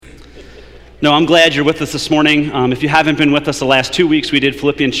No, I'm glad you're with us this morning. If you haven't been with us the last 2 weeks, we did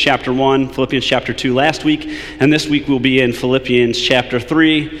Philippians chapter 1, Philippians chapter 2 last week, and this week we'll be in Philippians chapter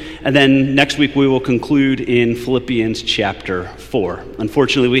 3, and then next week we will conclude in Philippians chapter 4.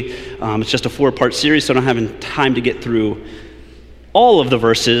 Unfortunately, it's just a 4-part series, so I don't have time to get through all of the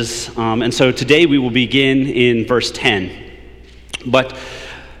verses, and so today we will begin in verse 10. But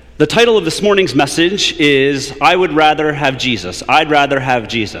the title of this morning's message is, I Would Rather Have Jesus. I'd rather have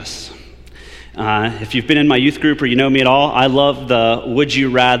Jesus. If you've been in my youth group or you know me at all, I love the would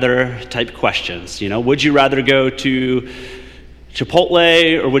you rather type questions. You know, would you rather go to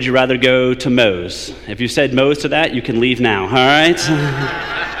Chipotle or would you rather go to Moe's? If you said Moe's to that, you can leave now, all right?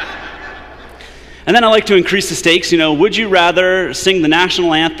 And then I like to increase the stakes. You know, would you rather sing the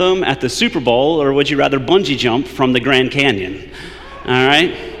national anthem at the Super Bowl or would you rather bungee jump from the Grand Canyon? All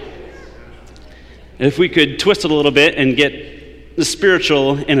right? If we could twist it a little bit and get the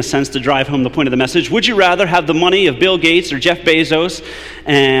spiritual, in a sense, to drive home the point of the message. Would you rather have the money of Bill Gates or Jeff Bezos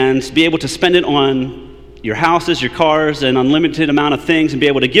and be able to spend it on your houses, your cars, an unlimited amount of things and be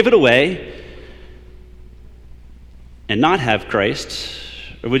able to give it away and not have Christ?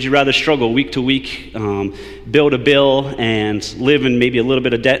 Or would you rather struggle week to week, bill to bill, and live in maybe a little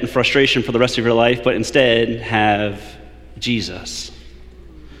bit of debt and frustration for the rest of your life, but instead have Jesus?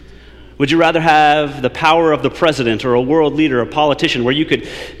 Would you rather have the power of the president or a world leader, a politician, where you could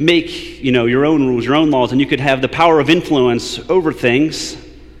make, your own rules, your own laws, and you could have the power of influence over things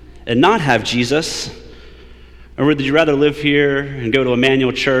and not have Jesus? Or would you rather live here and go to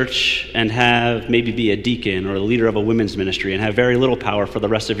Emmanuel Church and maybe be a deacon or a leader of a women's ministry and have very little power for the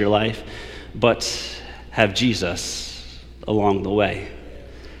rest of your life, but have Jesus along the way?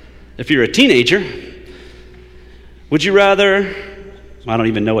 If you're a teenager, would you rather... I don't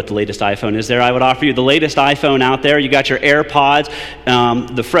even know what the latest iPhone is there. I would offer you the latest iPhone out there. You got your AirPods,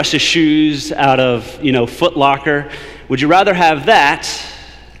 the freshest shoes out of, Foot Locker. Would you rather have that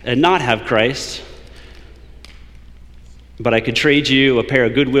and not have Christ? But I could trade you a pair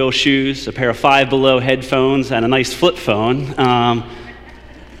of Goodwill shoes, a pair of Five Below headphones, and a nice flip phone.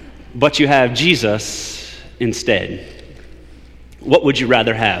 But you have Jesus instead. What would you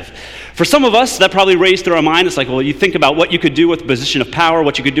rather have? For some of us, that probably raised through our mind. It's like, well, you think about what you could do with a position of power,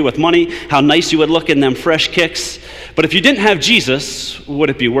 what you could do with money, how nice you would look in them fresh kicks. But if you didn't have Jesus,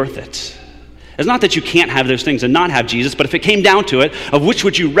 would it be worth it? It's not that you can't have those things and not have Jesus, but if it came down to it, of which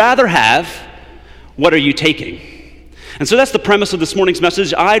would you rather have, what are you taking? And so that's the premise of this morning's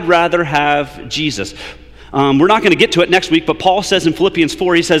message. I'd rather have Jesus. We're not going to get to it next week, but Paul says in Philippians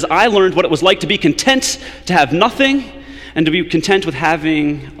 4, he says, I learned what it was like to be content to have nothing and to be content with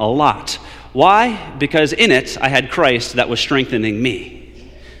having a lot. Why? Because in it, I had Christ that was strengthening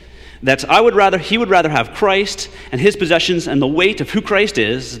me. He would rather have Christ and his possessions and the weight of who Christ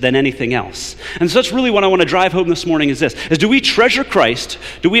is than anything else. And so that's really what I want to drive home this morning is do we treasure Christ?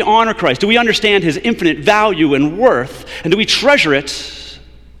 Do we honor Christ? Do we understand his infinite value and worth? And do we treasure it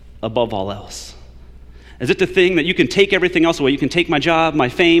above all else? Is it the thing that you can take everything else away? You can take my job, my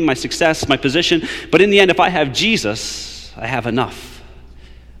fame, my success, my position, but in the end, if I have Jesus, I have enough.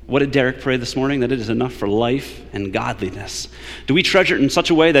 What did Derek pray this morning? That it is enough for life and godliness. Do we treasure it in such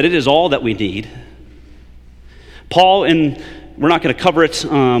a way that it is all that we need? Paul, we're not going to cover it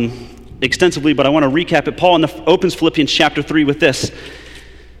extensively, but I want to recap it. Paul opens Philippians chapter 3 with this.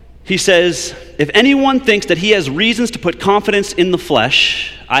 He says, if anyone thinks that he has reasons to put confidence in the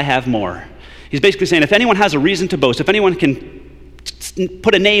flesh, I have more. He's basically saying if anyone has a reason to boast, if anyone can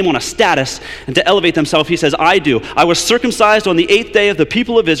put a name on a status and to elevate themselves, he says, I do. I was circumcised on the 8th day of the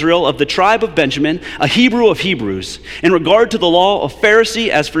people of Israel, of the tribe of Benjamin, a Hebrew of Hebrews. In regard to the law, a Pharisee,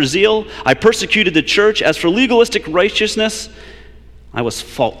 as for zeal, I persecuted the church. As for legalistic righteousness, I was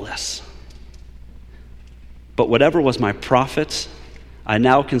faultless. But whatever was my profit, I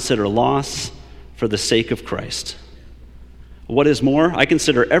now consider loss for the sake of Christ. What is more, I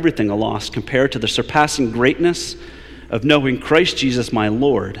consider everything a loss compared to the surpassing greatness of knowing Christ Jesus my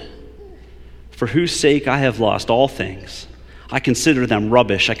Lord, for whose sake I have lost all things. I consider them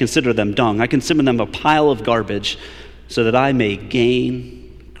rubbish. I consider them dung. I consider them a pile of garbage so that I may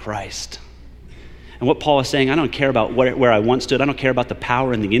gain Christ. And what Paul is saying, I don't care about where I once stood. I don't care about the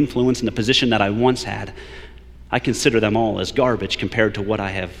power and the influence and the position that I once had. I consider them all as garbage compared to what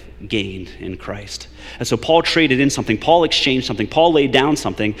I have gained in Christ. And so Paul traded in something. Paul exchanged something. Paul laid down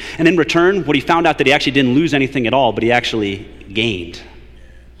something. And in return, what he found out that he actually didn't lose anything at all, but he actually gained.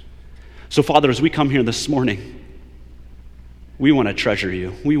 So Father, as we come here this morning, we want to treasure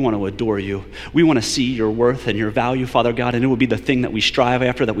you. We want to adore you. We want to see your worth and your value, Father God, and it will be the thing that we strive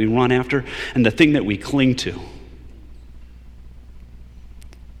after, that we run after, and the thing that we cling to.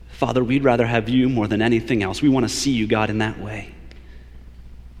 Father, we'd rather have you more than anything else. We want to see you, God, in that way.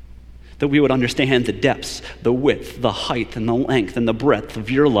 That we would understand the depths, the width, the height, and the length, and the breadth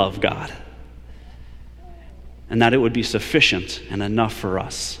of your love, God. And that it would be sufficient and enough for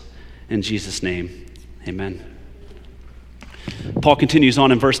us. In Jesus' name, amen. Paul continues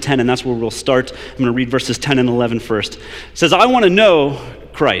on in verse 10, and that's where we'll start. I'm going to read verses 10 and 11 first. It says, I want to know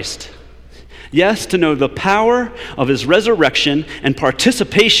Christ. Yes, to know the power of his resurrection and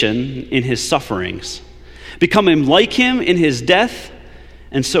participation in his sufferings. Becoming like him in his death,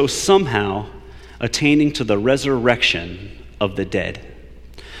 and so somehow attaining to the resurrection of the dead.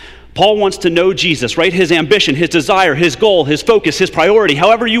 Paul wants to know Jesus, right? His ambition, his desire, his goal, his focus, his priority,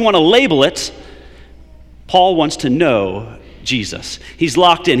 however you want to label it, Paul wants to know Jesus. He's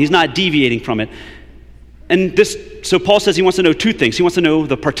locked in. He's not deviating from it. So Paul says he wants to know two things. He wants to know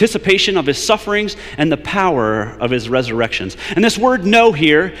the participation of his sufferings and the power of his resurrections. And this word know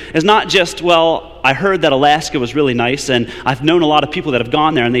here is not just, well, I heard that Alaska was really nice, and I've known a lot of people that have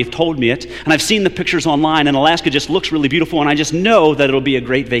gone there, and they've told me it, and I've seen the pictures online, and Alaska just looks really beautiful, and I just know that it'll be a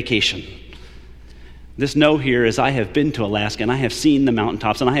great vacation. This know here is I have been to Alaska, and I have seen the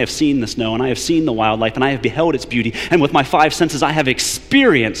mountaintops, and I have seen the snow, and I have seen the wildlife, and I have beheld its beauty, and with my five senses I have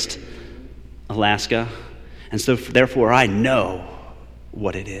experienced Alaska. And so, therefore, I know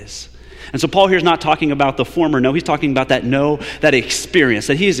what it is. And so Paul here is not talking about the former know. He's talking about that know, that experience,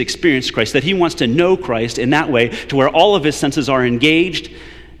 that he has experienced Christ, that he wants to know Christ in that way to where all of his senses are engaged,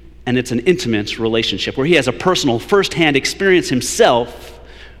 and it's an intimate relationship where he has a personal, firsthand experience himself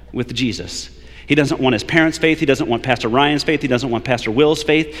with Jesus. He doesn't want his parents' faith. He doesn't want Pastor Ryan's faith. He doesn't want Pastor Will's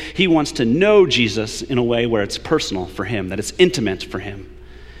faith. He wants to know Jesus in a way where it's personal for him, that it's intimate for him,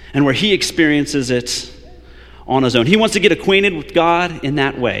 and where he experiences it on his own. He wants to get acquainted with God in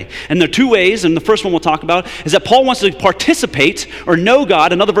that way. And there are two ways, and the first one we'll talk about is that Paul wants to participate or know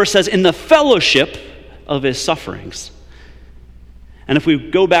God. Another verse says, in the fellowship of his sufferings. And if we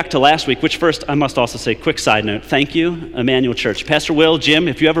go back to last week, which first I must also say, quick side note, thank you, Emmanuel Church. Pastor Will, Jim,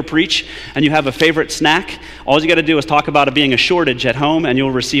 if you ever preach and you have a favorite snack, all you got to do is talk about it being a shortage at home and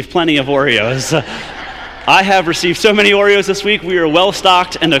you'll receive plenty of Oreos. I have received so many Oreos this week. We are well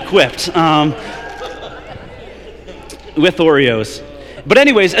stocked and equipped with Oreos. But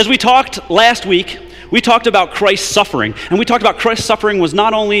anyways, as we talked last week, we talked about Christ's suffering. And we talked about Christ's suffering was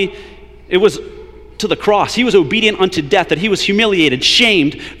not only, it was to the cross. He was obedient unto death, that he was humiliated,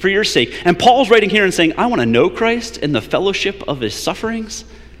 shamed for your sake. And Paul's writing here and saying, I want to know Christ in the fellowship of his sufferings.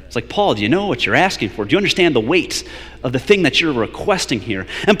 It's like, Paul, do you know what you're asking for? Do you understand the weight of the thing that you're requesting here?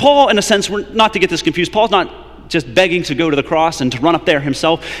 And Paul, in a sense, not to get this confused, Paul's not just begging to go to the cross and to run up there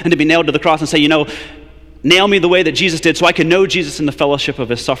himself and to be nailed to the cross and say, nail me the way that Jesus did so I can know Jesus in the fellowship of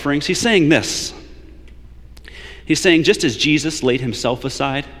his sufferings. He's saying this. He's saying just as Jesus laid himself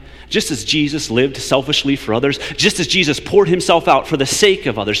aside, just as Jesus lived selfishly for others, just as Jesus poured himself out for the sake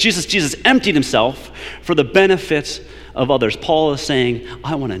of others, Jesus emptied himself for the benefit of others. Paul is saying,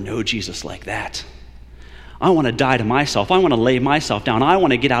 I want to know Jesus like that. I want to die to myself. I want to lay myself down. I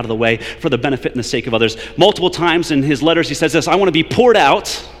want to get out of the way for the benefit and the sake of others. Multiple times in his letters he says this, I want to be poured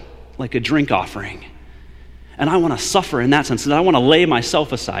out like a drink offering. And I want to suffer in that sense, and I want to lay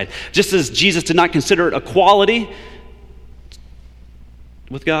myself aside. Just as Jesus did not consider it a quality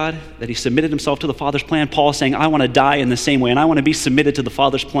with God, that he submitted himself to the Father's plan, Paul is saying, I want to die in the same way, and I want to be submitted to the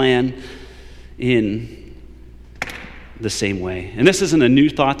Father's plan in the same way. And this isn't a new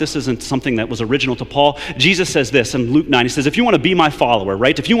thought. This isn't something that was original to Paul. Jesus says this in Luke 9. He says, if you want to be my follower,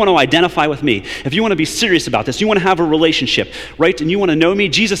 right? If you want to identify with me, if you want to be serious about this, you want to have a relationship, right? And you want to know me,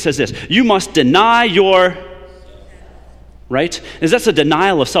 Jesus says this, you must deny your... right? That's a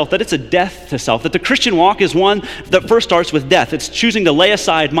denial of self, that it's a death to self, that the Christian walk is one that first starts with death. It's choosing to lay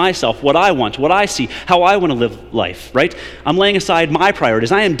aside myself, what I want, what I see, how I want to live life, right? I'm laying aside my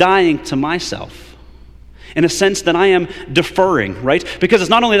priorities. I am dying to myself in a sense that I am deferring, right? Because it's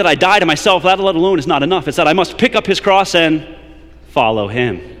not only that I die to myself, that let alone is not enough. It's that I must pick up his cross and follow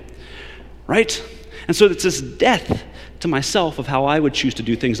him, right? And so it's this death to myself of how I would choose to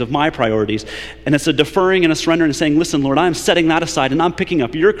do things, of my priorities. And it's a deferring and a surrender and saying, listen, Lord, I'm setting that aside and I'm picking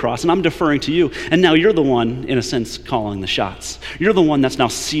up your cross and I'm deferring to you. And now you're the one, in a sense, calling the shots. You're the one that's now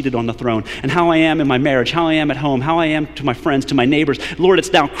seated on the throne. And how I am in my marriage, how I am at home, how I am to my friends, to my neighbors. Lord,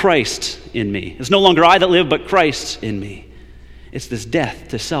 it's now Christ in me. It's no longer I that live, but Christ in me. It's this death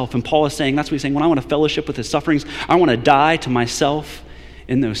to self. And Paul is saying, that's what he's saying, when I want to fellowship with his sufferings, I want to die to myself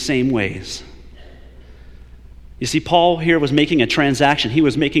in those same ways. You see, Paul here was making a transaction. He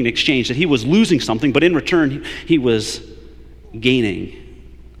was making an exchange, that he was losing something, but in return, he was gaining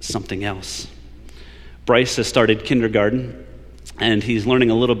something else. Bryce has started kindergarten, and he's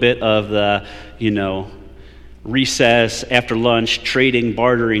learning a little bit of the, recess, after lunch, trading,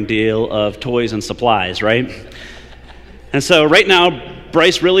 bartering deal of toys and supplies, right? And so right now,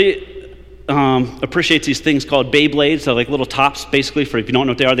 Bryce really appreciates these things called Beyblades. They're like little tops, basically, for if you don't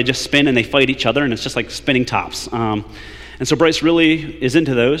know what they are, they just spin and they fight each other, and it's just like spinning tops. And so Bryce really is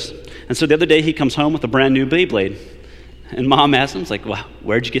into those. And so the other day, he comes home with a brand new Beyblade. And Mom asks him, like, well,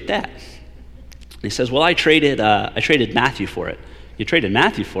 where'd you get that? And he says, well, I traded Matthew for it. You traded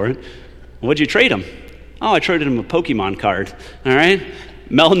Matthew for it? What'd you trade him? Oh, I traded him a Pokemon card, all right?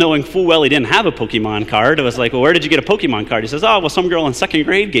 Mel, knowing full well he didn't have a Pokemon card, was like, well, where did you get a Pokemon card? He says, oh, well, some girl in second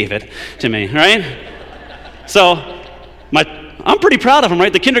grade gave it to me, right? So I'm pretty proud of him,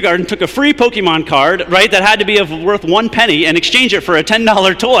 right? The kindergarten took a free Pokemon card, right, that had to be worth 1 penny and exchanged it for a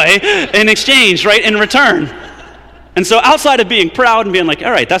 $10 toy in exchange, right, in return. And so outside of being proud and being like,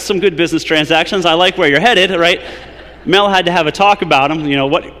 all right, that's some good business transactions, I like where you're headed, right? Mel had to have a talk about him,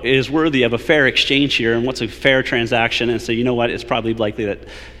 what is worthy of a fair exchange here and what's a fair transaction. And so, you know what, it's probably likely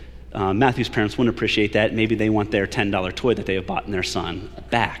that Matthew's parents wouldn't appreciate that. Maybe they want their $10 toy that they have bought in their son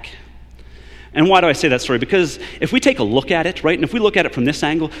back. And why do I say that story? Because if we take a look at it, right, and if we look at it from this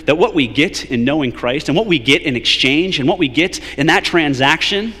angle, that what we get in knowing Christ and what we get in exchange and what we get in that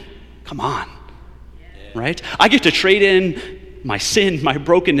transaction, come on, right? I get to trade in my sin, my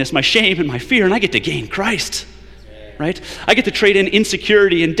brokenness, my shame, and my fear, and I get to gain Christ. Right? I get to trade in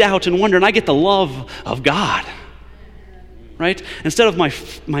insecurity and doubt and wonder, and I get the love of God. Right? Instead of my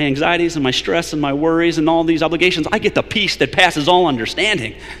anxieties and my stress and my worries and all these obligations, I get the peace that passes all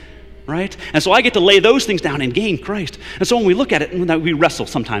understanding. Right? And so I get to lay those things down and gain Christ. And so when we look at it, we wrestle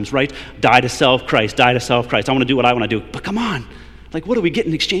sometimes, right? Die to self, Christ, die to self, Christ. I want to do what I want to do. But come on. Like, what do we get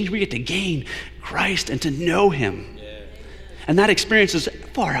in exchange? We get to gain Christ and to know him. And that experience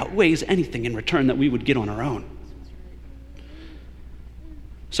far outweighs anything in return that we would get on our own.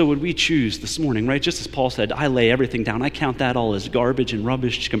 So would we choose this morning, right? Just as Paul said, I lay everything down. I count that all as garbage and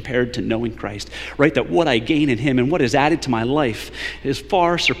rubbish compared to knowing Christ, right? That what I gain in him and what is added to my life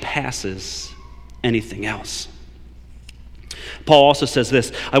far surpasses anything else. Paul also says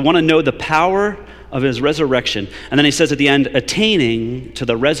this, I want to know the power of his resurrection. And then he says at the end, attaining to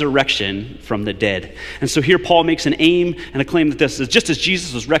the resurrection from the dead. And so here Paul makes an aim and a claim that this is just as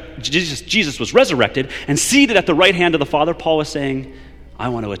Jesus was resurrected and seated at the right hand of the Father, Paul is saying, I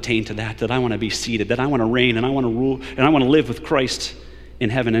want to attain to that I want to be seated, that I want to reign, and I want to rule, and I want to live with Christ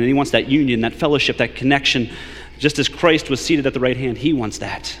in heaven. And he wants that union, that fellowship, that connection. Just as Christ was seated at the right hand, he wants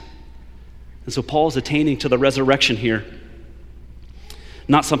that. And so Paul's attaining to the resurrection here.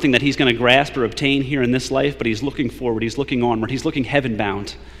 Not something that he's going to grasp or obtain here in this life, but he's looking forward, he's looking onward, he's looking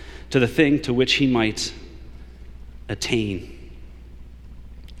heaven-bound to the thing to which he might attain.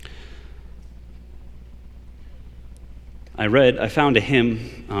 I found a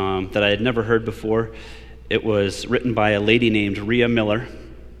hymn that I had never heard before. It was written by a lady named Rhea Miller,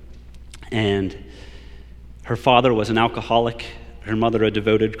 and her father was an alcoholic, her mother a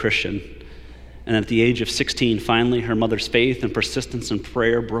devoted Christian. And at the age of 16, finally, her mother's faith and persistence and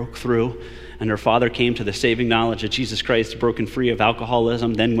prayer broke through, and her father came to the saving knowledge of Jesus Christ, broken free of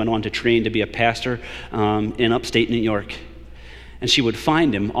alcoholism, then went on to train to be a pastor in upstate New York. And she would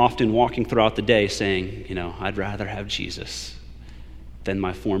find him often walking throughout the day saying, I'd rather have Jesus than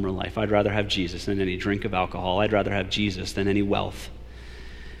my former life. I'd rather have Jesus than any drink of alcohol. I'd rather have Jesus than any wealth.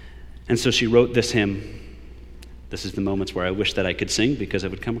 And so she wrote this hymn. This is the moments where I wish that I could sing because it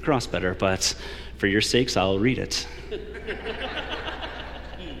would come across better, but for your sakes, I'll read it.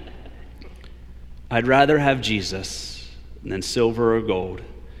 I'd rather have Jesus than silver or gold.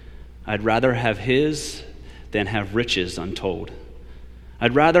 I'd rather have his than have riches untold.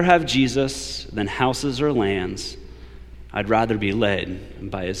 I'd rather have Jesus than houses or lands. I'd rather be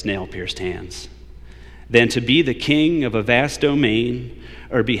led by his nail-pierced hands than to be the king of a vast domain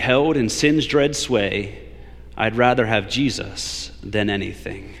or be held in sin's dread sway. I'd rather have Jesus than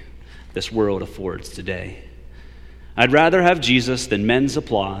anything this world affords today. I'd rather have Jesus than men's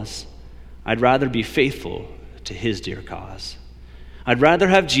applause. I'd rather be faithful to his dear cause. I'd rather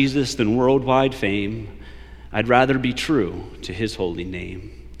have Jesus than worldwide fame. I'd rather be true to his holy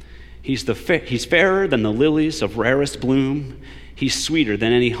name. He's fairer than the lilies of rarest bloom. He's sweeter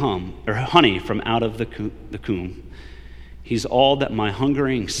than any honey from out of the comb. He's all that my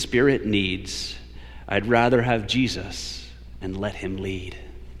hungering spirit needs. I'd rather have Jesus and let him lead.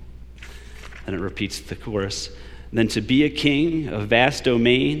 And it repeats the chorus. Than to be a king of vast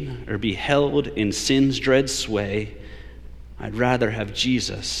domain or be held in sin's dread sway. I'd rather have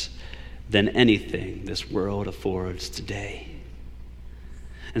Jesus than anything this world affords today.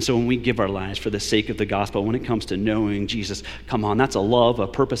 And so when we give our lives for the sake of the gospel, when it comes to knowing Jesus, come on, that's a love, a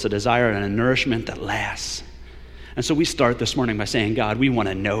purpose, a desire, and a nourishment that lasts. And so we start this morning by saying, God, we want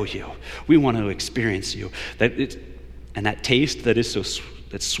to know you. We want to experience you. And that taste that is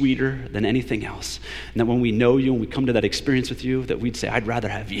that's sweeter than anything else. And that when we know you and we come to that experience with you, that we'd say, I'd rather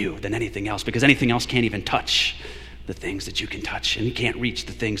have you than anything else, because anything else can't even touch the things that you can touch, and you can't reach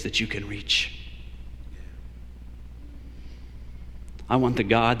the things that you can reach. I want the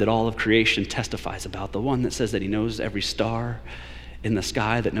God that all of creation testifies about, the one that says that he knows every star in the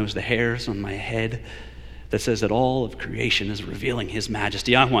sky, that knows the hairs on my head, that says that all of creation is revealing his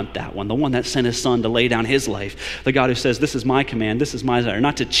majesty. I want that one, the one that sent his son to lay down his life, the God who says, this is my command, this is my desire,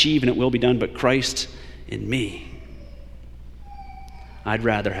 not to achieve and it will be done, but Christ in me. I'd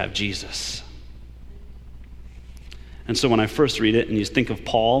rather have Jesus. And so when I first read it and you think of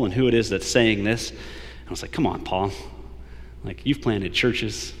Paul and who it is that's saying this, I was like, come on, Paul. Like, you've planted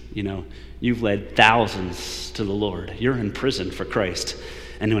churches, you've led thousands to the Lord. You're in prison for Christ.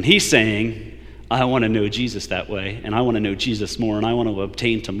 And when he's saying, I want to know Jesus that way, and I want to know Jesus more, and I want to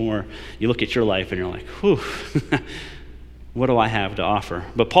obtain to more, you look at your life and you're like, whew, what do I have to offer?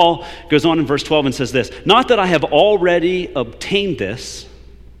 But Paul goes on in verse 12 and says this, not that I have already obtained this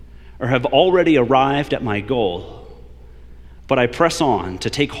or have already arrived at my goal, but I press on to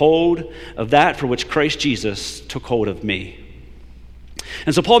take hold of that for which Christ Jesus took hold of me.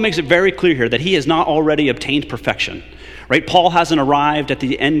 And so Paul makes it very clear here that he has not already obtained perfection. Right? Paul hasn't arrived at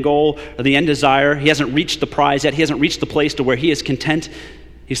the end goal or the end desire. He hasn't reached the prize yet. He hasn't reached the place to where he is content.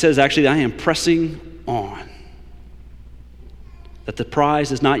 He says, actually, I am pressing on. That the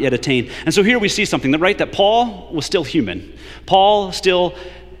prize is not yet attained. And so here we see something, that Paul was still human. Paul still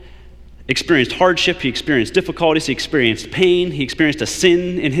experienced hardship. He experienced difficulties. He experienced pain. He experienced a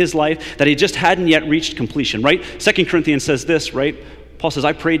sin in his life that he just hadn't yet reached completion. Right? 2 Corinthians says this, right? Paul says,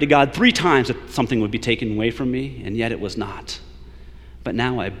 I prayed to God 3 times that something would be taken away from me, and yet it was not. But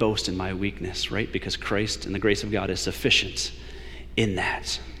now I boast in my weakness, right? Because Christ and the grace of God is sufficient in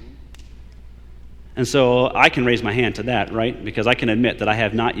that. And so I can raise my hand to that, right? Because I can admit that I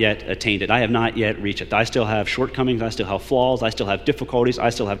have not yet attained it. I have not yet reached it. I still have shortcomings. I still have flaws. I still have difficulties.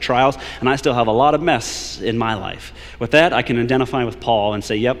 I still have trials. And I still have a lot of mess in my life. With that, I can identify with Paul and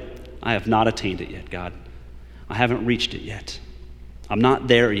say, yep, I have not attained it yet, God. I haven't reached it yet. I'm not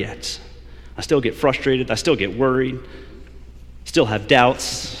there yet. I still get frustrated. I still get worried. Still have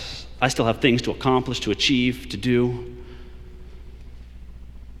doubts. I still have things to accomplish, to achieve, to do.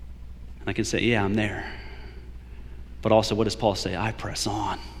 And I can say, yeah, I'm there. But also, what does Paul say? I press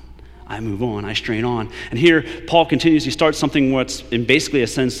on. I move on. I strain on. And here, Paul continues. He starts something what's in basically a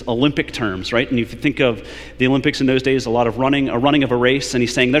sense Olympic terms, right? And if you think of the Olympics in those days, a lot of running of a race, and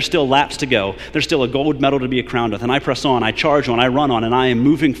he's saying there's still laps to go. There's still a gold medal to be crowned with. And I press on, I charge on, I run on, and I am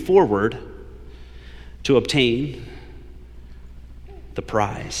moving forward to obtain the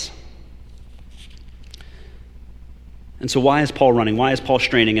prize. And so why is Paul running? Why is Paul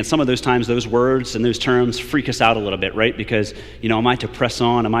straining? And some of those times, those words and those terms freak us out a little bit, right? Because, am I to press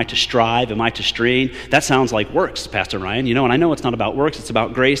on? Am I to strive? Am I to strain? That sounds like works, Pastor Ryan, and I know it's not about works, it's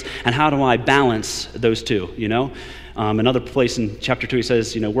about grace. And how do I balance those two, Another place in chapter 2, he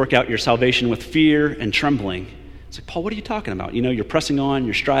says, work out your salvation with fear and trembling. It's like, Paul, what are you talking about? You're pressing on,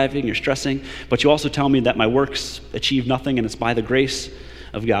 you're striving, you're stressing, but you also tell me that my works achieve nothing and it's by the grace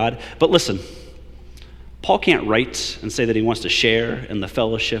of God. But listen, Paul can't write and say that he wants to share in the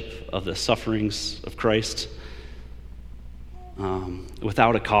fellowship of the sufferings of Christ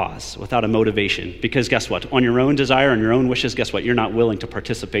without a cause, without a motivation. Because guess what? On your own desire and your own wishes, guess what? You're not willing to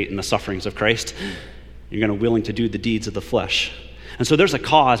participate in the sufferings of Christ. You're going to willing to do the deeds of the flesh. And so there's a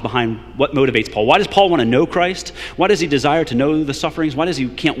cause behind what motivates Paul. Why does Paul want to know Christ? Why does he desire to know the sufferings? Why does he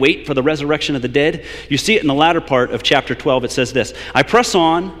can't wait for the resurrection of the dead? You see it in the latter part of chapter 12. It says this, I press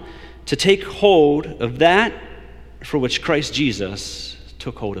on to take hold of that for which Christ Jesus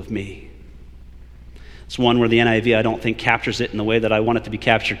took hold of me. It's one where the NIV, I don't think, captures it in the way that I want it to be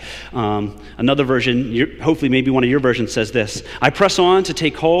captured. Another version, hopefully maybe one of your versions says this, I press on to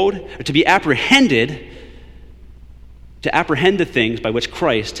take hold, or to be apprehended, to apprehend the things by which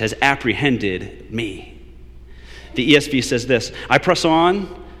Christ has apprehended me. The ESV says this, I press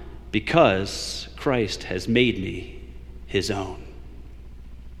on because Christ has made me his own.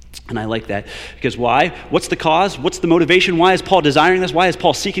 And I like that, because why? What's the cause? What's the motivation? Why is Paul desiring this? Why is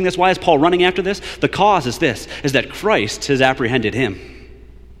Paul seeking this? Why is Paul running after this? The cause is this, is that Christ has apprehended him.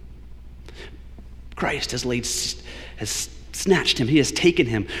 Christ has snatched him. He has taken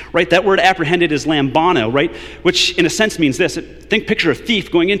him, right? That word apprehended is lambano, right? Which in a sense means this. Picture a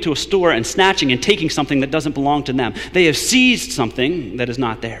thief going into a store and snatching and taking something that doesn't belong to them. They have seized something that is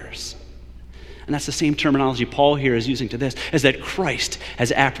not theirs. And that's the same terminology Paul here is using to this, is that Christ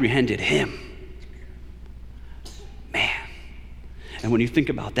has apprehended him. Man. And when you think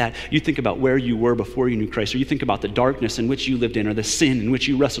about that, you think about where you were before you knew Christ, or you think about the darkness in which you lived in, or the sin in which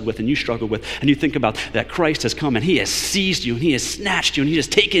you wrestled with and you struggled with, and you think about that Christ has come and he has seized you and he has snatched you and he has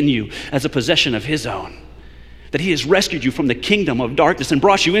taken you as a possession of his own. That he has rescued you from the kingdom of darkness and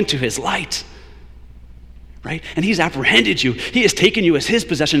brought you into his light. Right? And he's apprehended you. He has taken you as his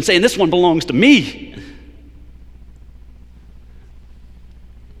possession, saying, this one belongs to me.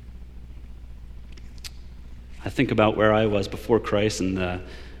 I think about where I was before Christ and the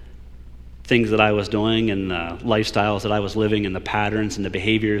things that I was doing and the lifestyles that I was living and the patterns and the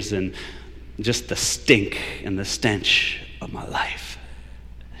behaviors and just the stink and the stench of my life.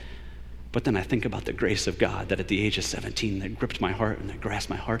 But then I think about the grace of God that at the age of 17 that gripped my heart and that grasped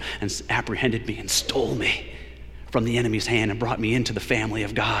my heart and apprehended me and stole me from the enemy's hand and brought me into the family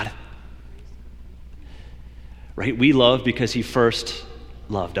of God. Right? We love because he first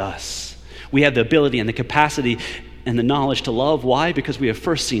loved us. We have the ability and the capacity and the knowledge to love. Why? Because we have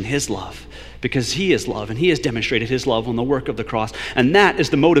first seen his love. Because he is love and he has demonstrated his love on the work of the cross. And that is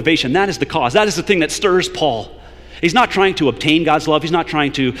the motivation. That is the cause. That is the thing that stirs Paul. He's not trying to obtain God's love. He's not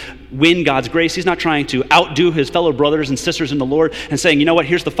trying to win God's grace. He's not trying to outdo his fellow brothers and sisters in the Lord and saying, you know what,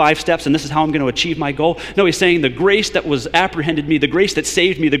 here's the 5 steps and this is how I'm going to achieve my goal. No, he's saying the grace that was apprehended me, the grace that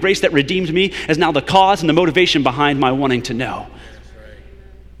saved me, the grace that redeemed me is now the cause and the motivation behind my wanting to know.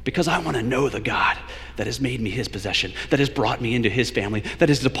 Because I want to know the God that has made me his possession, that has brought me into his family, that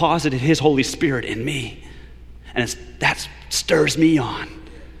has deposited his Holy Spirit in me. And that stirs me on.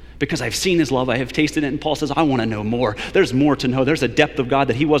 Because I've seen his love, I have tasted it, and Paul says, I want to know more. There's more to know. There's a depth of God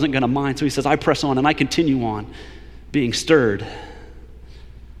that he wasn't going to mind. So he says, I press on and I continue on being stirred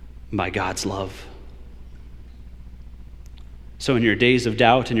by God's love. So in your days of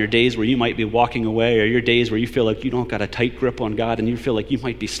doubt, in your days where you might be walking away, or your days where you feel like you don't got a tight grip on God and you feel like you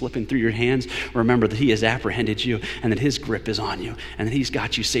might be slipping through your hands, remember that he has apprehended you and that his grip is on you and that he's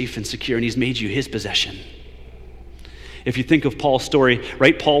got you safe and secure and he's made you his possession. If you think of Paul's story,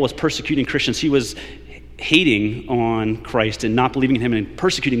 right, Paul was persecuting Christians. He was hating on Christ and not believing in him and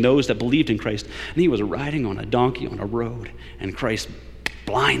persecuting those that believed in Christ. And he was riding on a donkey on a road and Christ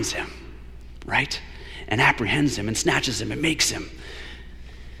blinds him, right? And apprehends him and snatches him and makes him.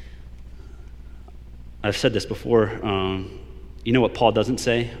 I've said this before. You know what Paul doesn't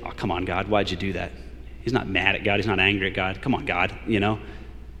say? Oh, come on, God, why'd you do that? He's not mad at God. He's not angry at God. Come on, God, you know.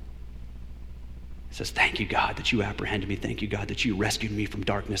 He says, thank you, God, that you apprehended me. Thank you, God, that you rescued me from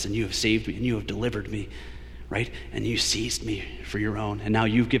darkness and you have saved me and you have delivered me, right? And you seized me for your own. And now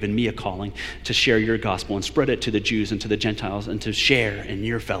you've given me a calling to share your gospel and spread it to the Jews and to the Gentiles and to share in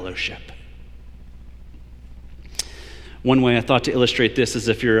your fellowship. One way I thought to illustrate this is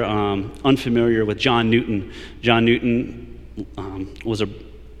if you're unfamiliar with John Newton. John Newton was a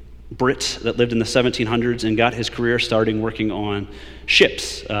Brit that lived in the 1700s and got his career starting working on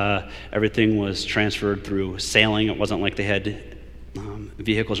ships. Everything was transferred through sailing. It wasn't like they had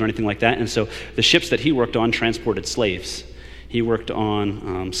vehicles or anything like that. And so the ships that he worked on transported slaves. He worked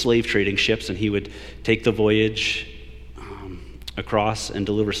on slave trading ships, and he would take the voyage across and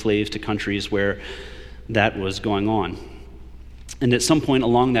deliver slaves to countries where that was going on. And at some point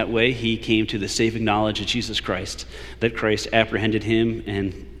along that way, he came to the saving knowledge of Jesus Christ, that Christ apprehended him,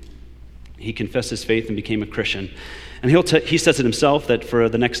 and he confessed his faith and became a Christian. And he says it himself that for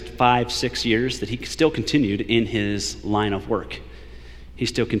the next 5-6 years that he still continued in his line of work. He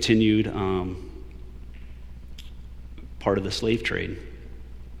still continued part of the slave trade.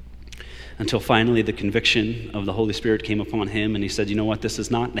 Until finally the conviction of the Holy Spirit came upon him, and he said, you know what, this is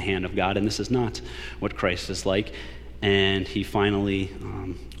not the hand of God, and this is not what Christ is like. And he finally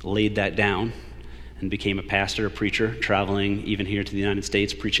laid that down and became a pastor, a preacher, traveling even here to the United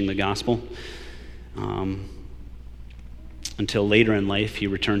States, preaching the gospel. Until later in life, he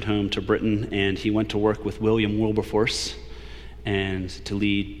returned home to Britain, and he went to work with William Wilberforce and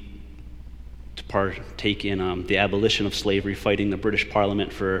to partake in the abolition of slavery, fighting the British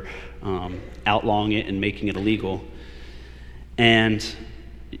Parliament for outlawing it and making it illegal. And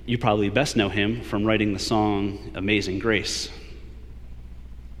you probably best know him from writing the song Amazing Grace.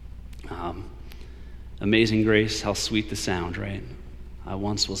 Amazing grace, how sweet the sound, right? I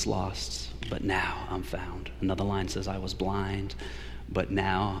once was lost, but now I'm found. Another line says, I was blind, but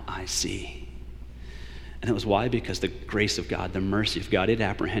now I see. And it was why? Because the grace of God, the mercy of God, it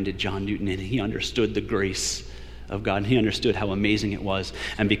apprehended John Newton, and he understood the grace of God, and he understood how amazing it was.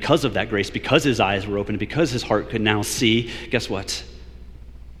 And because of that grace, because his eyes were open, because his heart could now see, guess what?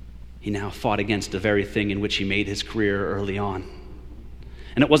 He now fought against the very thing in which he made his career early on.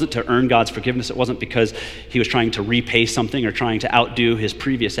 And it wasn't to earn God's forgiveness. It wasn't because he was trying to repay something or trying to outdo his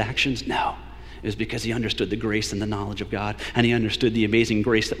previous actions. No, it was because he understood the grace and the knowledge of God, and he understood the amazing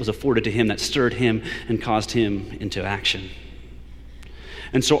grace that was afforded to him, that stirred him and caused him into action.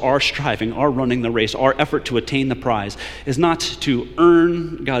 And so our striving, our running the race, our effort to attain the prize is not to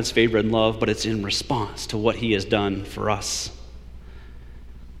earn God's favor and love, but it's in response to what he has done for us.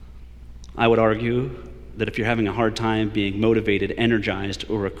 I would argue that if you're having a hard time being motivated, energized,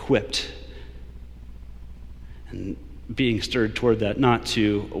 or equipped, and being stirred toward that, not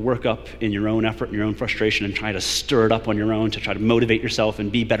to work up in your own effort and your own frustration and try to stir it up on your own, to try to motivate yourself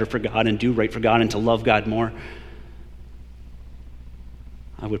and be better for God and do right for God and to love God more,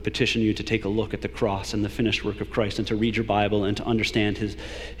 I would petition you to take a look at the cross and the finished work of Christ, and to read your Bible and to understand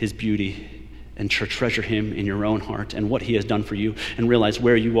his beauty, and to treasure him in your own heart and what he has done for you, and realize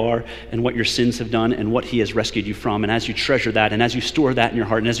where you are and what your sins have done and what he has rescued you from. And as you treasure that, and as you store that in your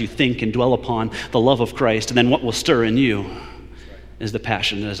heart, and as you think and dwell upon the love of Christ, and then what will stir in you is the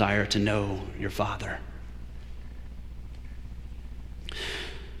passion and desire to know your Father.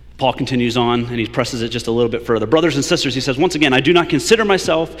 Paul continues on, and he presses it just a little bit further. Brothers and sisters, he says, once again, I do not consider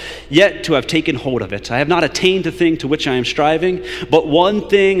myself yet to have taken hold of it. I have not attained the thing to which I am striving, but one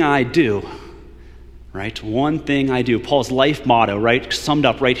thing I do. Right? One thing I do. Paul's life motto, right? Summed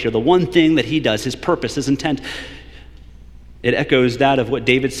up right here. The one thing that he does, his purpose, his intent. It echoes that of what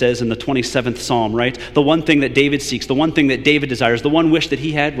David says in the 27th Psalm, right? The one thing that David seeks, the one thing that David desires, the one wish that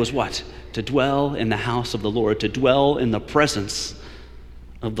he had was what? To dwell in the house of the Lord, to dwell in the presence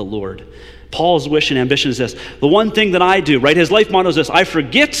of the Lord. Paul's wish and ambition is this. The one thing that I do, right? His life motto is this. I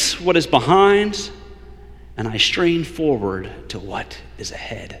forget what is behind, and I strain forward to what is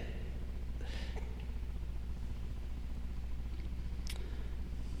ahead.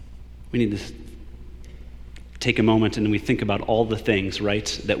 We need to take a moment and we think about all the things,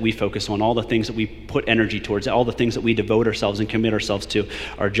 right, that we focus on, all the things that we put energy towards, all the things that we devote ourselves and commit ourselves to,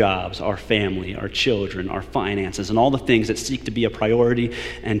 our jobs, our family, our children, our finances, and all the things that seek to be a priority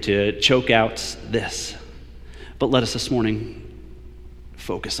and to choke out this. But let us this morning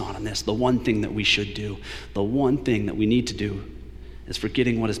focus on this. The one thing that we should do, the one thing that we need to do is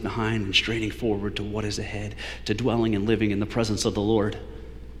forgetting what is behind and straining forward to what is ahead, to dwelling and living in the presence of the Lord.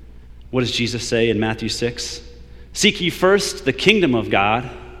 What does Jesus say in Matthew 6? Seek ye first the kingdom of God,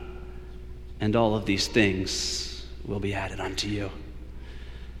 and all of these things will be added unto you.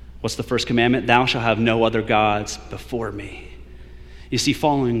 What's the first commandment? Thou shalt have no other gods before me. You see,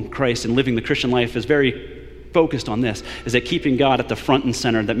 following Christ and living the Christian life is very focused on this, is that keeping God at the front and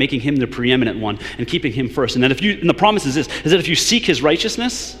center, that making him the preeminent one, and keeping him first. And that and the promise is this, is that if you seek his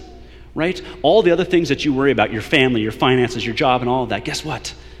righteousness, right, all the other things that you worry about, your family, your finances, your job, and all of that, guess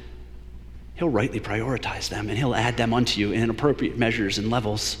what? He'll rightly prioritize them, and he'll add them unto you in appropriate measures and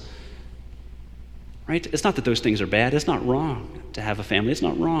levels. Right? It's not that those things are bad. It's not wrong to have a family. It's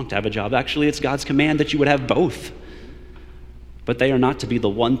not wrong to have a job. Actually, it's God's command that you would have both. But they are not to be the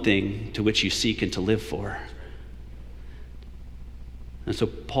one thing to which you seek and to live for. And so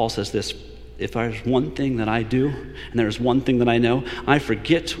Paul says this, if there's one thing that I do, and there's one thing that I know, I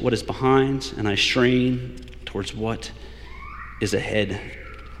forget what is behind, and I strain towards what is ahead.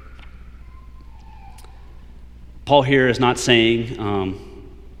 Paul here is not saying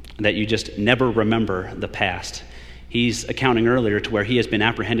that you just never remember the past. He's accounting earlier to where he has been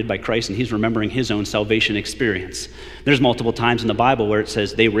apprehended by Christ, and he's remembering his own salvation experience. There's multiple times in the Bible where it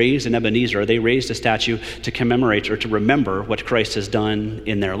says they raised an Ebenezer, or they raised a statue to commemorate or to remember what Christ has done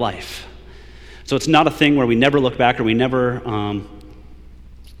in their life. So it's not a thing where we never look back or we never,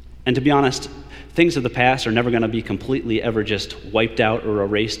 and to be honest, things of the past are never going to be completely ever just wiped out or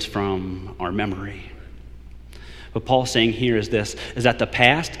erased from our memory. What Paul's saying here is this, is that the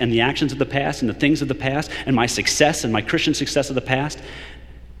past and the actions of the past and the things of the past and my success and my Christian success of the past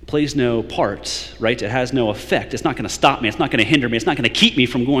plays no part, right? It has no effect. It's not going to stop me. It's not going to hinder me. It's not going to keep me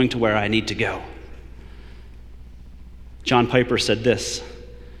from going to where I need to go. John Piper said this,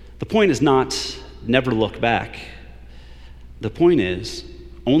 the point is not never look back. The point is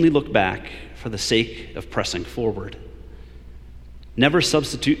only look back for the sake of pressing forward. Never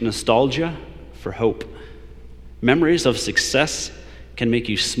substitute nostalgia for hope. Memories of success can make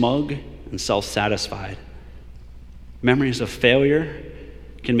you smug and self-satisfied. Memories of failure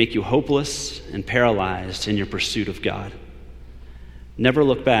can make you hopeless and paralyzed in your pursuit of God. Never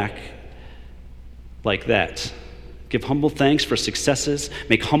look back like that Give humble thanks for successes,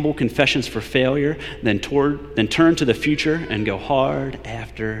 make humble confessions for failure, then turn to the future and go hard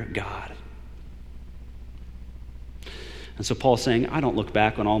after God. And so Paul's saying, I don't look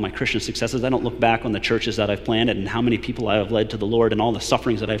back on all my Christian successes. I don't look back on the churches that I've planted and how many people I have led to the Lord and all the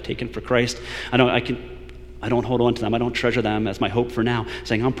sufferings that I've taken for Christ. I don't hold on to them. I don't treasure them as my hope for now.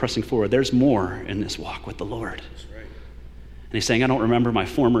 Saying, I'm pressing forward. There's more in this walk with the Lord. That's right. And he's saying, I don't remember my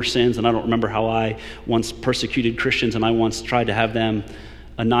former sins, and I don't remember how I once persecuted Christians and I once tried to have them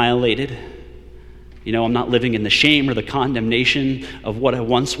annihilated. I'm not living in the shame or the condemnation of what I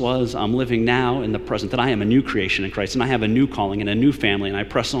once was. I'm living now in the present, that I am a new creation in Christ, and I have a new calling and a new family, and I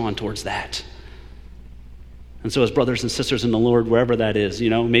press on towards that. And so as brothers and sisters in the Lord, wherever that is,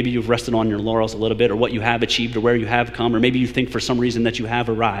 maybe you've rested on your laurels a little bit, or what you have achieved, or where you have come, or maybe you think for some reason that you have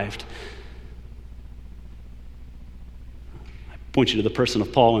arrived. I point you to the person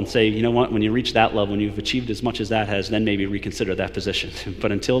of Paul and say, you know what, when you reach that level, when you've achieved as much as that has, then maybe reconsider that position.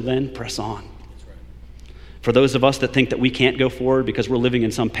 But until then, press on. For those of us that think that we can't go forward because we're living in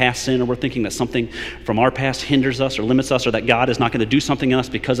some past sin, or we're thinking that something from our past hinders us or limits us, or that God is not going to do something in us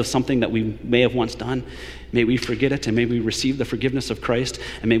because of something that we may have once done, may we forget it, and may we receive the forgiveness of Christ,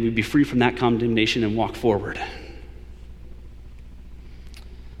 and may we be free from that condemnation and walk forward.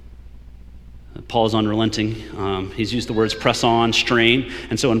 Paul's unrelenting. He's used the words press on, strain.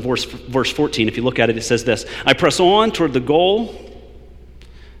 And so in verse 14, if you look at it, it says this: I press on toward the goal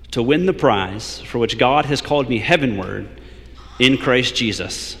to win the prize for which God has called me heavenward in Christ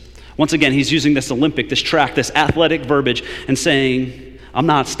Jesus. Once again, he's using this Olympic, this track, this athletic verbiage, and saying, I'm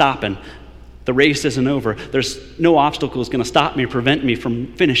not stopping. The race isn't over. There's no obstacle is going to stop me or prevent me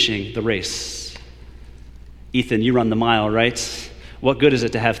from finishing the race. Ethan, you run the mile, right? What good is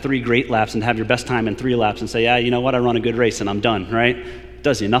it to have 3 great laps and have your best time in 3 laps and say, yeah, you know what, I run a good race and I'm done, right?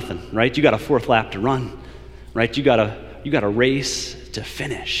 Does you nothing, right? You got a 4th lap to run, right? You got a race to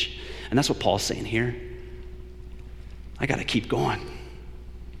finish. And that's what Paul's saying here. I got to keep going.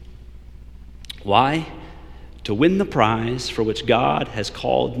 Why? To win the prize for which God has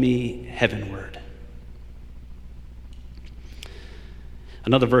called me heavenward.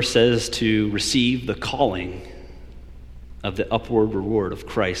 Another verse says to receive the calling of the upward reward of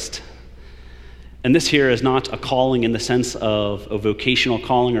Christ. And this here is not a calling in the sense of a vocational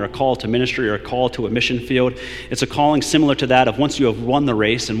calling or a call to ministry or a call to a mission field. It's a calling similar to that of once you have won the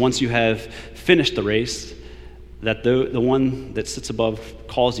race and once you have finished the race, that the one that sits above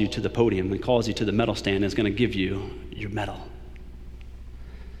calls you to the podium and calls you to the medal stand and is going to give you your medal.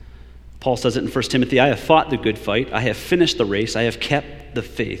 Paul says it in 1 Timothy, I have fought the good fight, I have finished the race, I have kept the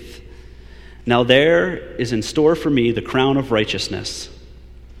faith. Now there is in store for me the crown of righteousness,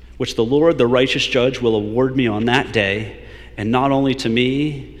 which the Lord, the righteous judge, will award me on that day, and not only to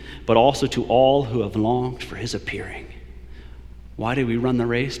me, but also to all who have longed for his appearing. Why do we run the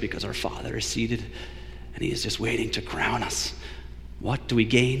race? Because our Father is seated, and he is just waiting to crown us. What do we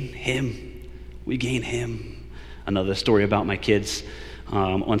gain? Him. We gain him. Another story about my kids.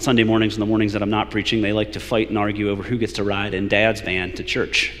 On Sunday mornings, in the mornings that I'm not preaching, they like to fight and argue over who gets to ride in Dad's van to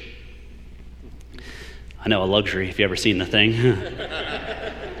church. I know, a luxury if you've ever seen the thing.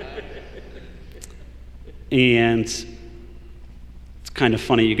 And it's kind of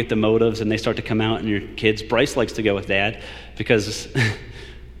funny, you get the motives and they start to come out, and your kids, Bryce likes to go with Dad because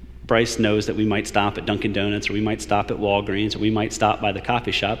Bryce knows that we might stop at Dunkin' Donuts, or we might stop at Walgreens, or we might stop by the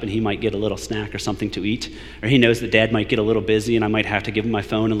coffee shop and he might get a little snack or something to eat, or he knows that Dad might get a little busy and I might have to give him my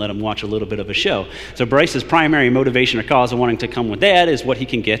phone and let him watch a little bit of a show. So Bryce's primary motivation or cause of wanting to come with Dad is what he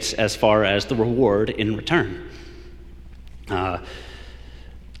can get as far as the reward in return.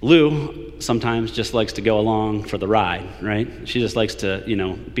 Lou sometimes just likes to go along for the ride, right? She just likes to,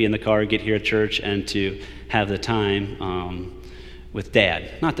 be in the car, get here at church, and to have the time with Dad.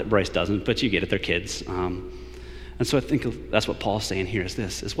 Not that Bryce doesn't, but you get it, they're kids. And so I think that's what Paul's saying here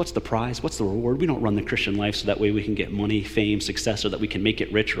is what's the prize? What's the reward? We don't run the Christian life so that way we can get money, fame, success, or that we can make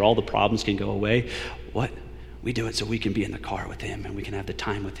it rich, or all the problems can go away. What? We do it so we can be in the car with him and we can have the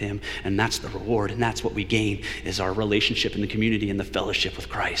time with him, and that's the reward, and that's what we gain is our relationship in the community and the fellowship with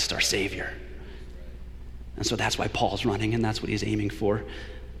Christ, our Savior. And so that's why Paul's running, and that's what he's aiming for,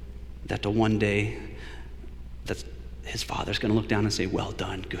 that the one day that his Father's going to look down and say, well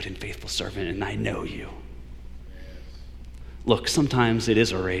done, good and faithful servant, and I know you. Look, sometimes it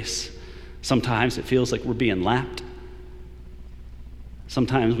is a race. Sometimes it feels like we're being lapped.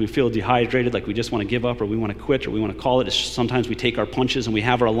 Sometimes we feel dehydrated, like we just want to give up, or we want to quit, or we want to call it. Sometimes we take our punches and we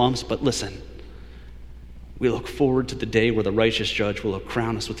have our lumps, but listen, we look forward to the day where the righteous judge will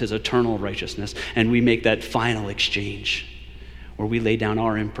crown us with his eternal righteousness, and we make that final exchange where we lay down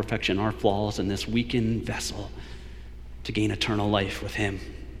our imperfection, our flaws in this weakened vessel, to gain eternal life with him.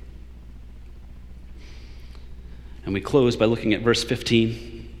 And we close by looking at verse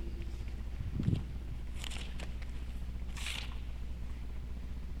 15.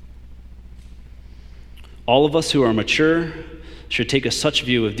 All of us who are mature should take a such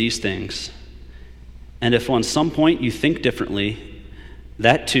view of these things. And if on some point you think differently,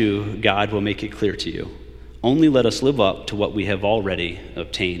 that too God will make it clear to you. Only let us live up to what we have already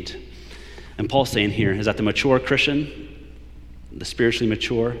obtained. And Paul's saying here is that the mature Christian, the spiritually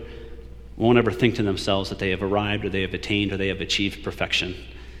mature, won't ever think to themselves that they have arrived or they have attained or they have achieved perfection.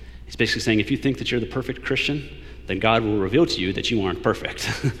 He's basically saying if you think that you're the perfect Christian, then God will reveal to you that you aren't perfect.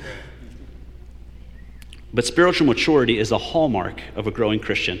 But spiritual maturity is a hallmark of a growing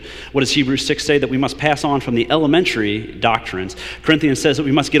Christian. What does Hebrews 6 say? That we must pass on from the elementary doctrines. Corinthians says that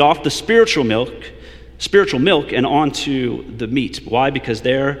we must get off the spiritual milk and onto the meat. Why? Because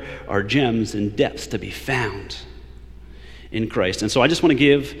there are gems and depths to be found in Christ. And so I just want to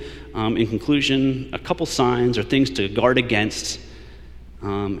give, in conclusion, a couple signs or things to guard against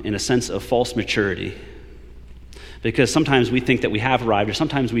in a sense of false maturity. Because sometimes we think that we have arrived, or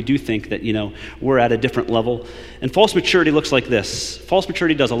sometimes we do think that, we're at a different level. And false maturity looks like this. False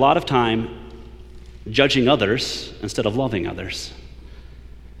maturity does a lot of time judging others instead of loving others.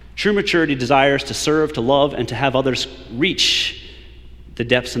 True maturity desires to serve, to love, and to have others reach the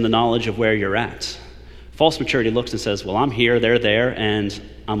depths and the knowledge of where you're at. False maturity looks and says, well, I'm here, they're there, and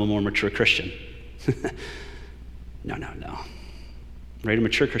I'm a more mature Christian. No. Right? A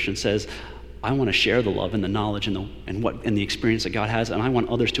mature Christian says, I want to share the love and the knowledge and the experience that God has, and I want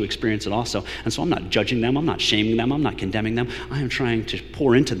others to experience it also. And so I'm not judging them, I'm not shaming them, I'm not condemning them. I am trying to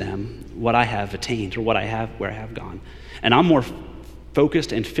pour into them what I have attained or where I have gone. And I'm more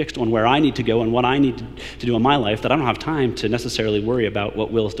focused and fixed on where I need to go and what I need to do in my life that I don't have time to necessarily worry about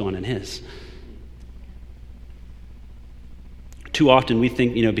what Will's doing in his. Too often we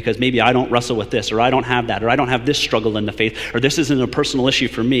think, because maybe I don't wrestle with this, or I don't have that, or I don't have this struggle in the faith, or this isn't a personal issue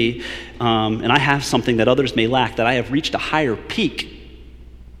for me, and I have something that others may lack, that I have reached a higher peak.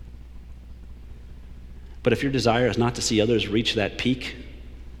 But if your desire is not to see others reach that peak,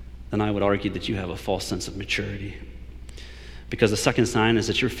 then I would argue that you have a false sense of maturity. Because the second sign is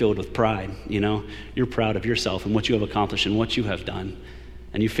that you're filled with pride. You're proud of yourself and what you have accomplished and what you have done.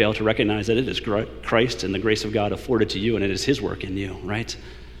 And you fail to recognize that it is Christ and the grace of God afforded to you, and it is his work in you, right?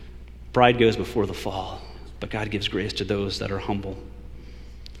 Pride goes before the fall, but God gives grace to those that are humble.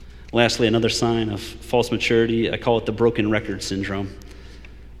 Lastly, another sign of false maturity, I call it the broken record syndrome.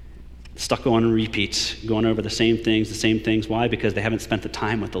 Stuck on repeats, going over the same things. Why? Because they haven't spent the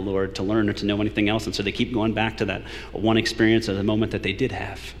time with the Lord to learn or to know anything else, and so they keep going back to that one experience or the moment that they did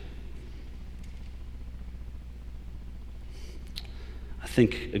have. I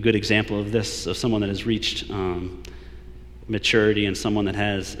think a good example of this, of someone that has reached maturity and someone that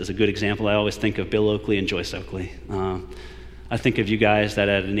is a good example, I always think of Bill Oakley and Joyce Oakley. I think of you guys that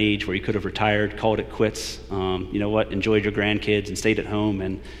at an age where you could have retired, called it quits, enjoyed your grandkids and stayed at home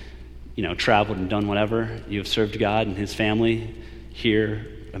and, traveled and done whatever. You have served God and his family here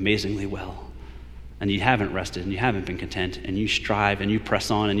amazingly well. And you haven't rested and you haven't been content, and you strive and you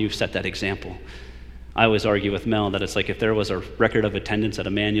press on and you've set that example. I always argue with Mel that it's like if there was a record of attendance at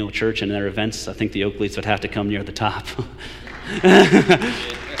Emmanuel Church and their events, I think the Oakleys would have to come near the top.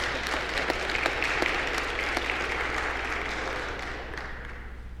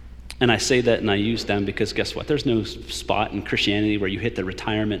 And I say that and I use them because guess what? There's no spot in Christianity where you hit the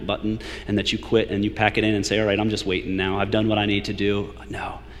retirement button and that you quit and you pack it in and say, all right, I'm just waiting now. I've done what I need to do.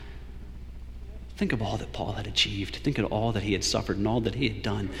 No. Think of all that Paul had achieved. Think of all that he had suffered and all that he had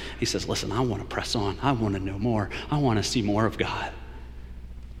done. He says, listen, I want to press on. I want to know more. I want to see more of God.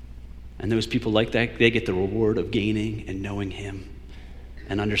 And those people like that, they get the reward of gaining and knowing him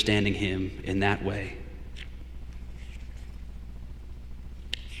and understanding him in that way.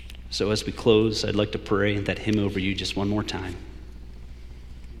 So as we close, I'd like to pray that hymn over you just one more time.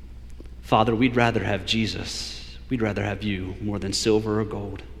 Father, we'd rather have Jesus. We'd rather have you more than silver or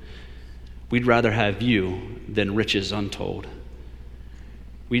gold. We'd rather have you than riches untold.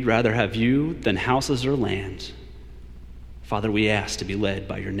 We'd rather have you than houses or land. Father, we ask to be led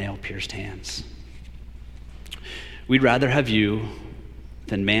by your nail-pierced hands. We'd rather have you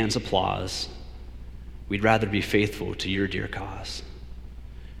than man's applause. We'd rather be faithful to your dear cause.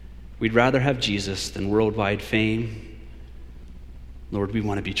 We'd rather have Jesus than worldwide fame. Lord, we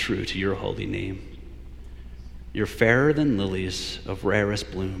want to be true to your holy name. You're fairer than lilies of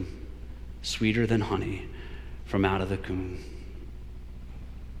rarest bloom, sweeter than honey from out of the comb.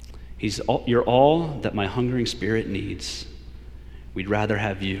 You're all that my hungering spirit needs. We'd rather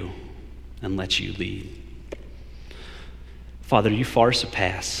have you and let you lead. Father, you far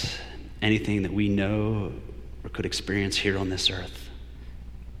surpass anything that we know or could experience here on this earth.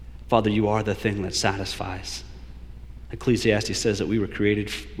 Father, you are the thing that satisfies. Ecclesiastes says that we were created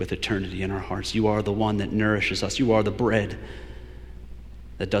with eternity in our hearts. You are the one that nourishes us. You are the bread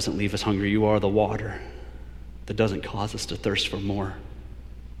that doesn't leave us hungry. You are the water that doesn't cause us to thirst for more.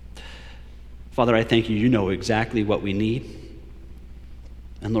 Father, I thank you. You know exactly what we need.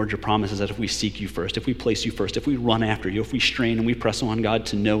 And Lord, your promise is that if we seek you first, if we place you first, if we run after you, if we strain and we press on, God,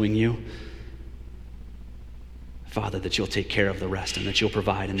 to knowing you, Father, that you'll take care of the rest and that you'll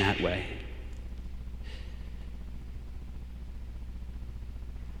provide in that way.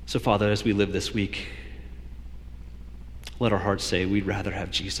 So, Father, as we live this week, let our hearts say we'd rather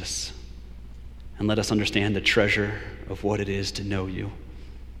have Jesus. And let us understand the treasure of what it is to know you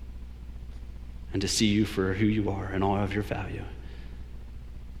and to see you for who you are and all of your value.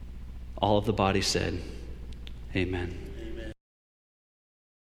 All of the body said, amen.